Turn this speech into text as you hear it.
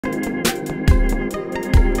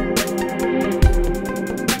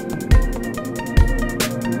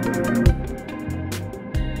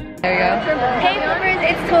There you go. Hey flippers,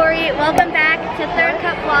 it's Tori. Welcome back to Third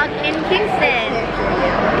Cup Vlog in Kingston.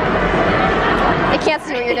 I can't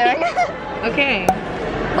see what you're doing. Okay.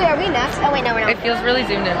 Wait, are we next? Oh wait, no, we're not. It feels really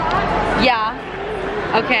zoomed in. Yeah.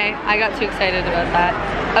 Okay, I got too excited about that.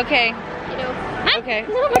 Okay. You know. Okay.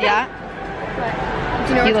 Yeah. What?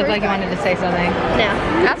 Do you know You look like you wanted to say something. No.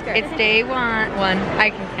 Ask her. It's day one.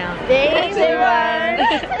 I can count. Day one.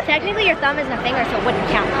 Technically, your thumb isn't a finger, so it wouldn't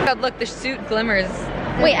count. God, look, the suit glimmers.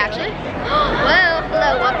 Wait, actually? Well,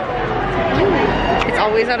 hello. It's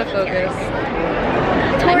always out of focus.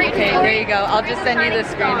 Tori, Okay, there you go. I'll just send you the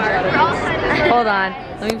screenshot of this. Hold on.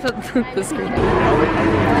 Let me put the screen.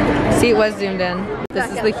 See, it was zoomed in.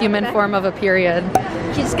 This is the human form of a period.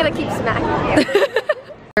 She's just gonna keep smacking you.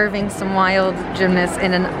 Serving some wild gymnasts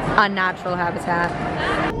in an unnatural habitat.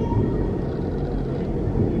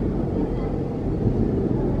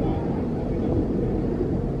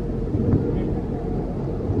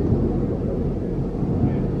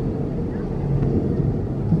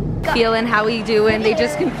 Feeling, how we doing? They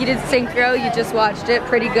just competed synchro. You just watched it.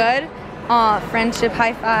 Pretty good. Aw, friendship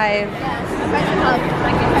high five.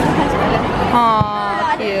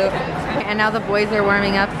 Aw, cute. And now the boys are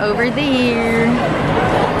warming up over there.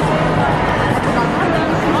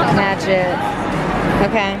 Magic.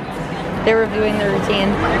 Okay. They're reviewing their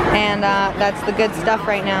routine. And that's the good stuff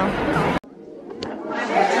right now.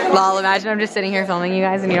 Lol, imagine I'm just sitting here filming you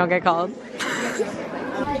guys and you don't get called.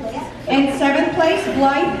 In 7th place,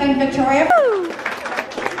 Blythe and Victoria.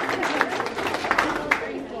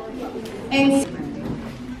 In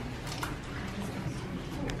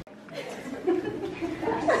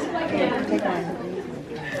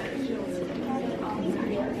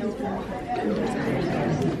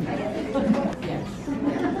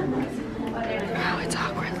Oh, it's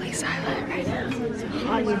awkwardly silent right now. It's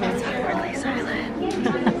awkwardly silent.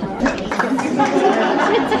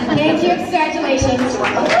 Thank you, congratulations.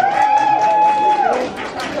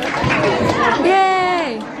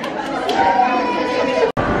 Yay!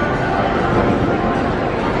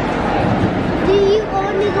 Do you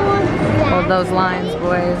only go on that? Hold those lines,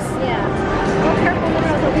 boys. Yeah. Be careful, no.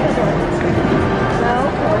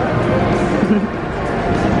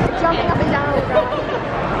 Jumping up and down on the ground.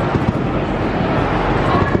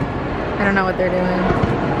 I don't know what they're doing.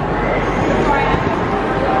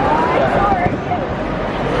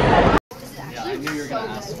 Yeah, I knew you were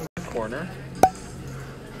gonna ask corner.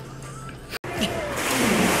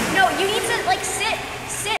 No, you need to like sit.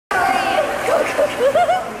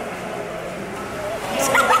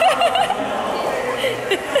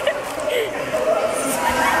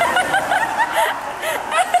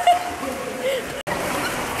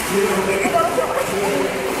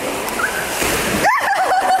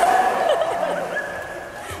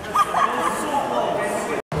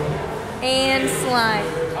 And slide.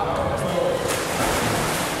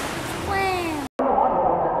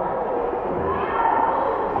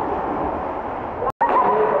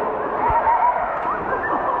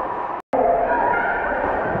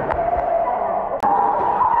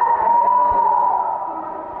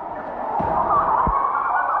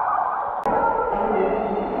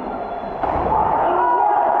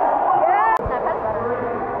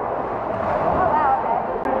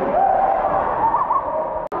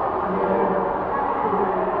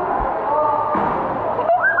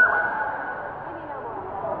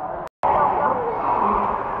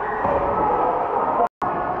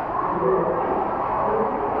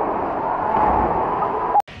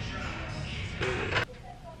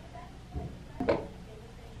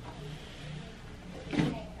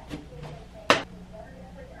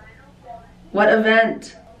 What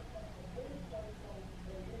event?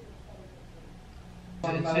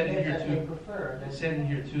 It said in here too. It said in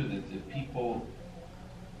here too that the people.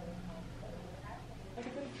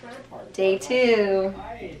 Day 2.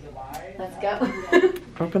 Let's go.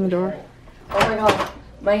 Open the door. Oh my god,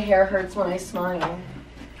 my hair hurts when I smile.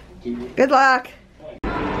 Good luck.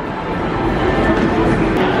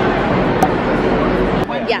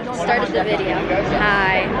 Yeah, started the video.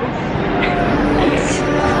 Hi.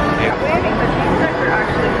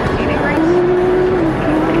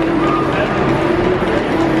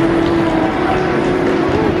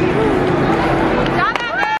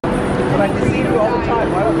 But I can see you all the time.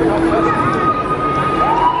 Why don't you help us?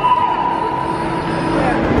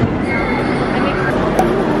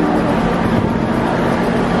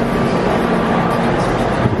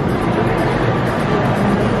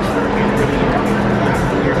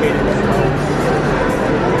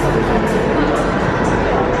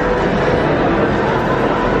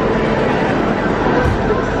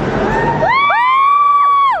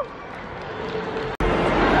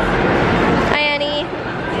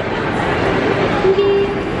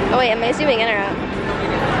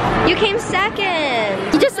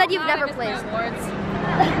 we've never placed.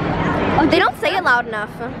 They don't say it loud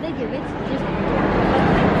enough. They do. It's just...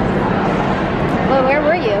 Well, where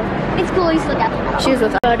were you? It's cool. You still got them. She was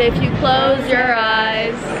with us. But if you close your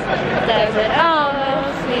eyes, does it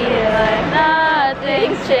almost feel like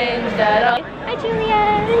nothing's changed at all? Hi,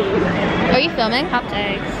 Julia. Are you filming? Hot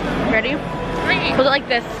takes. Ready? Hold it like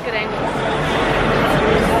this. Good angle.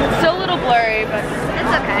 It's still a little blurry, but It's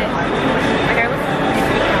okay. okay.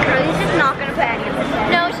 Carly's just not gonna put any of this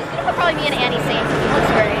in. No, she's gonna put probably me and Annie Saint.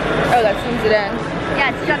 Looks great. Oh, that zooms it in.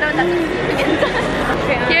 Yeah, you don't know what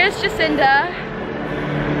that's Here's Jacinda.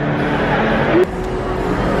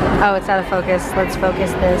 Oh, it's out of focus. Let's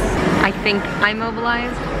focus this. I think I'm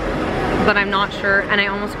mobilized, but I'm not sure. And I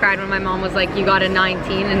almost cried when my mom was like, you got a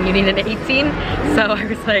 19 and you need an 18. So I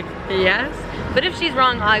was like, yes. But if she's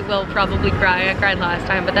wrong, I will probably cry. I cried last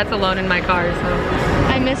time, but that's alone in my car, so.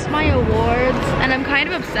 I missed my awards, and I'm kind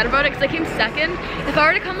of upset about it because I came second. If I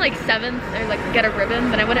were to come like 7th or like get a ribbon,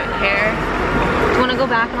 then I wouldn't care. Do you want to go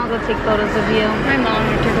back and I'll go take photos of you? My mom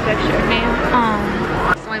would take a picture of me.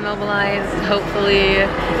 Oh. So I'm mobilized, hopefully.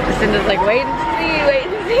 Jacinda's like, wait and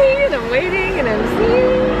see, and I'm waiting and I'm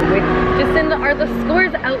seeing. Wait, Jacinda, are the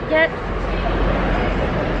scores out yet?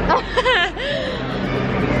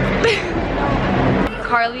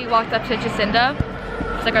 Carly walked up to Jacinda.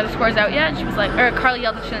 She's like, are the scores out yet? And she was like, or Carly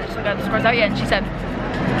yelled at Jacinda, she's like, are the scores out yet? And she said,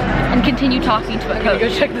 and continue talking to a coach. Go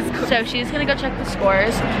check the scores. So she's gonna go check the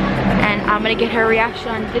scores, and I'm gonna get her reaction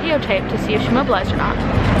on videotape to see if she mobilized or not.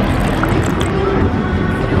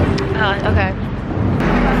 Okay.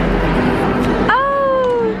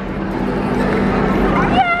 Oh!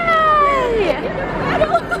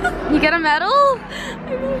 Yay! You get a medal? I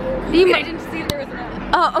didn't see there was an M.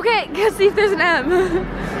 Oh, okay, go see if there's an M.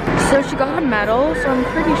 So she got a medal, so I'm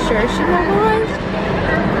pretty sure she mobilized.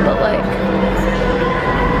 But like,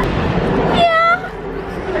 yeah.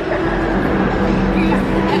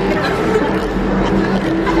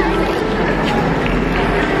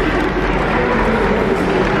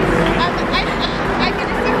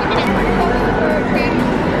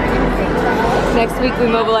 Next week we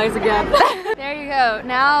mobilize again. There you go.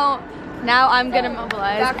 Now I'm gonna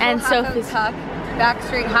mobilize. Back and Sophie's tuck, back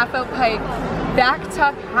straight, half out pike, back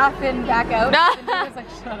tuck, half in, back out. And I was like,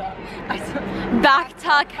 shut up. Back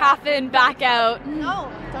tuck, half in, back out. No,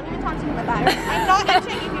 don't even talk to me like that. I'm not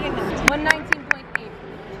actually doing this.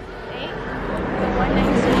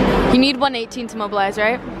 119.8. You need 118 to mobilize,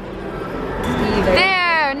 right? Either. There.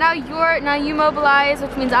 Now you mobilize,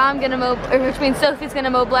 which means I'm gonna which means Sophie's gonna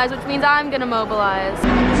mobilize, which means I'm gonna mobilize.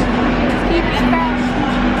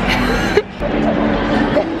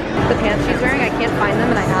 The pants she's wearing, I can't find them,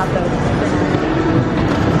 and I have those.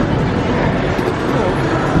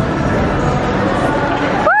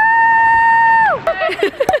 Woo!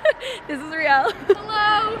 This is real.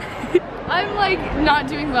 Hello. I'm like not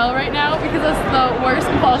doing well right now because that's the worst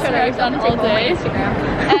compulsion I've done all day.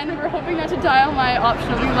 And we're hoping not to die on my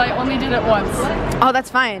optional because I only did it once. Oh, that's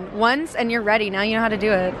fine. Once and you're ready. Now you know how to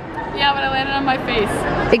do it. Yeah, but I landed on my face.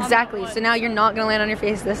 Exactly. So now you're not gonna land on your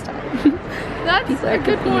face this time. That's a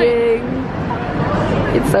good point.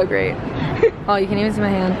 It's so great. Oh, you can even see my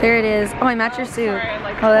hand. There it is. Oh, I match your suit.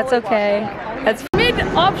 Oh, that's okay. That's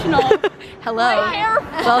mid-optional. Hello.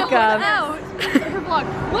 Welcome.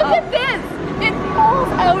 Look at this. It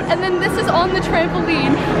falls out, and then this is on the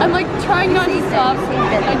trampoline. I'm like trying not to stop.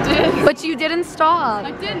 I did. But you didn't stop.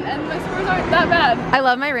 I didn't, and my scores aren't that bad. I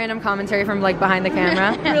love my random commentary from like behind the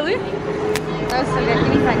camera. Really? That was so good.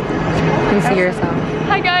 Can you see yourself?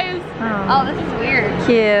 Hi guys. Oh, this is weird.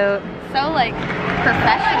 Cute. So like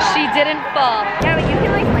professional. She didn't fall. Yeah, but you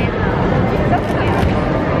can like land though.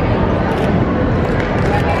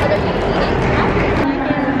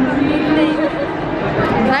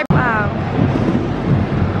 Wow.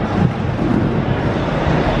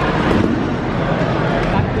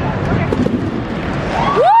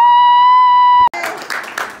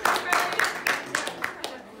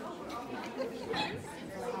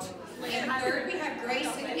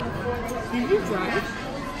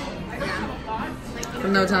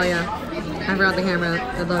 From the hotel, yeah. I forgot the camera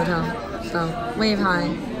at the hotel. So, wave hi.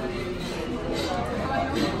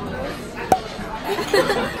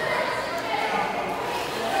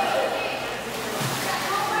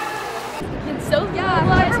 It's so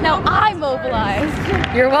mobilized. Now I'm mobilized.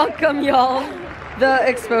 You're welcome, y'all. The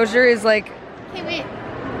exposure is like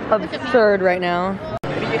absurd right now.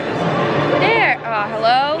 There.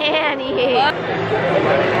 Hello? Annie.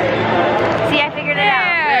 See, I figured it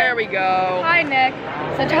out. There we go. Hi, Nick.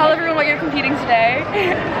 So tell everyone what you're competing today.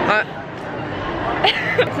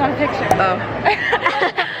 It's not a picture. Oh.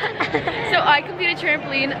 So I competed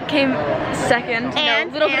trampoline, came second, a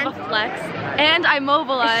little bit of a flex, and I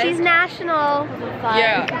mobilized. She's national.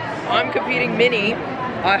 Yeah, I'm competing mini.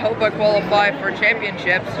 I hope I qualify for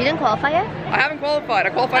championships. You didn't qualify yet? I haven't qualified.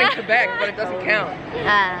 I qualified in Quebec, but it doesn't count.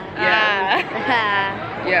 Yeah.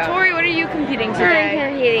 Tori, what are you competing today?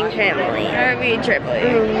 I'm competing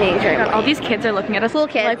trampoline. All these kids are looking at us. Cool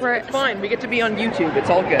kids. Like we're It's fine. We get to be on YouTube. It's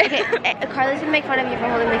all good. Okay, Carly's gonna make fun of you for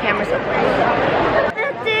holding the camera so close.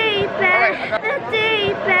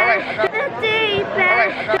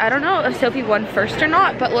 I don't know if Sophie won first or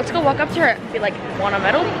not, but let's go walk up to her and be like, want a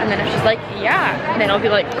medal? And then if she's like, yeah, then I'll be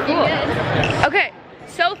like, cool. Okay,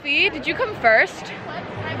 Sophie, did you come first? Did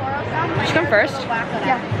you come first?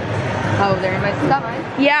 Yeah. Oh, they're in my, is that mine?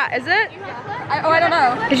 Yeah, is it? I don't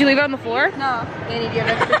know. Did you leave it on the floor? No.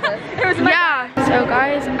 Yeah. So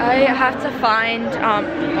guys, I have to find,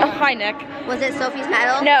 hi Nick. Was it Sophie's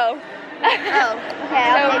medal? No. Oh, okay,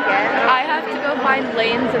 I'll take it. I have to go find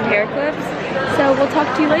lanes and hair clips, so we'll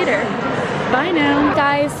talk to you later. Bye now.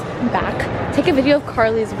 Guys, I'm back. Take a video of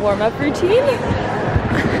Carly's warm-up routine,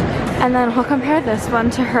 and then we'll compare this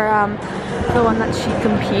one to her, the one that she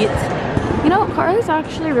competes. You know, Carly's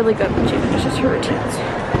actually really good when she finishes her routines.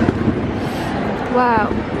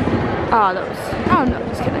 Wow. Aw, those. Oh no,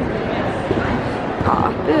 just kidding.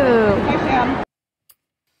 Aw, boo.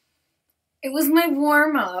 It was my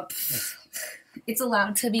warm-up. It's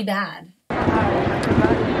allowed to be bad. You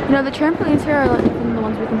know, the trampolines here are like different than the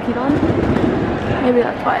ones we compete on. Maybe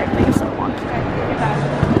that's why everything's so wonky.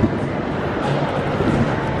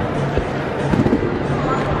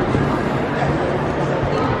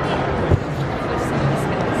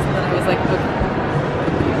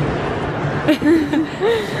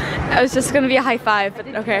 I was just gonna be a high five, but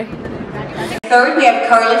okay. Third, we have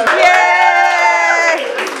Carly.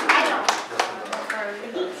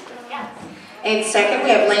 And second, we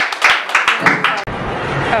have Lane.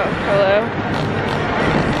 Oh, hello.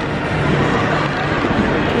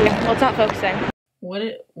 Yeah, well, it's not focusing.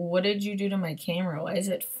 What did you do to my camera? Why is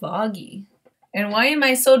it foggy? And why am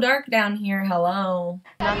I so dark down here? Hello.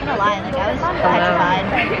 I'm not gonna lie, like I was petrified.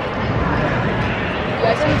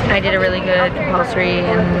 I did a really good compulsory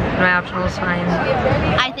and my optional was fine.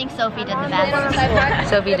 I think Sophie did the best.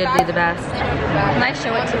 Sophie did do the best. Can I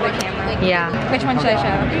show it to the camera? Yeah. Which one should I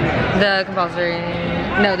show? The compulsory.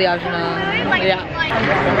 No, the optional. Yeah.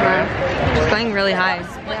 It's going really high.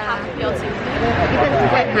 Yeah.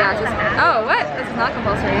 Oh, what? This is not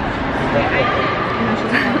compulsory.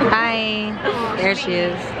 Hi. There she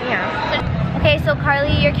is. Okay, so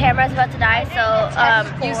Carly, your camera's about to die, so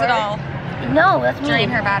Use it all. no, that's me. Drain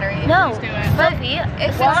her battery. No, Sophie,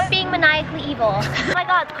 stop being maniacally evil. Oh my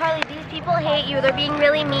god, Carly, these people hate you. They're being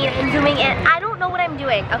really mean and zooming in. I don't know what I'm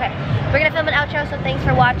doing. Okay, we're gonna film an outro, so thanks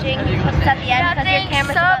for watching. Put this at the end because your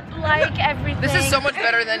camera's about to like everything. This is so much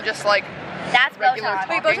better than just like That's regular Botox.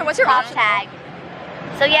 talking. Wait, Botox, what's your Top option? tag.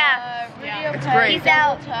 So yeah, It's great. peace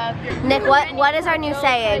out. Nick, what is our new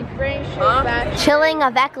saying? Huh? Chilling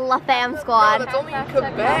avec la fam No, squad. that's only in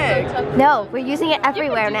Quebec. No, we're using it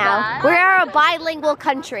everywhere now. We are a bilingual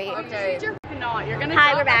country. Okay.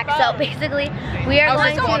 Hi, we're back. So basically, we are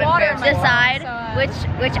going to decide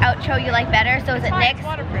which outro you like better. So is it Nick's?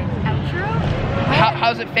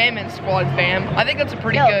 How's it fam and squad fam? I think that's a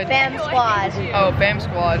pretty No, good. fam squad. Oh, fam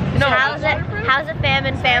squad. No. How's it fam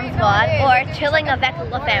and fam squad or chilling avec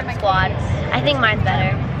la fam squad? I think mine's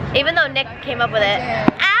better. Even though Nick came up with it.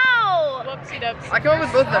 Ow! I come up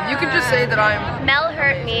with both of them. You can just say that I'm. Mel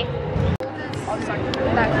hurt me.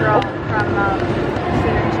 That girl from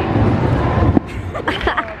Synergy.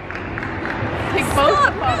 Take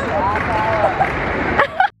both.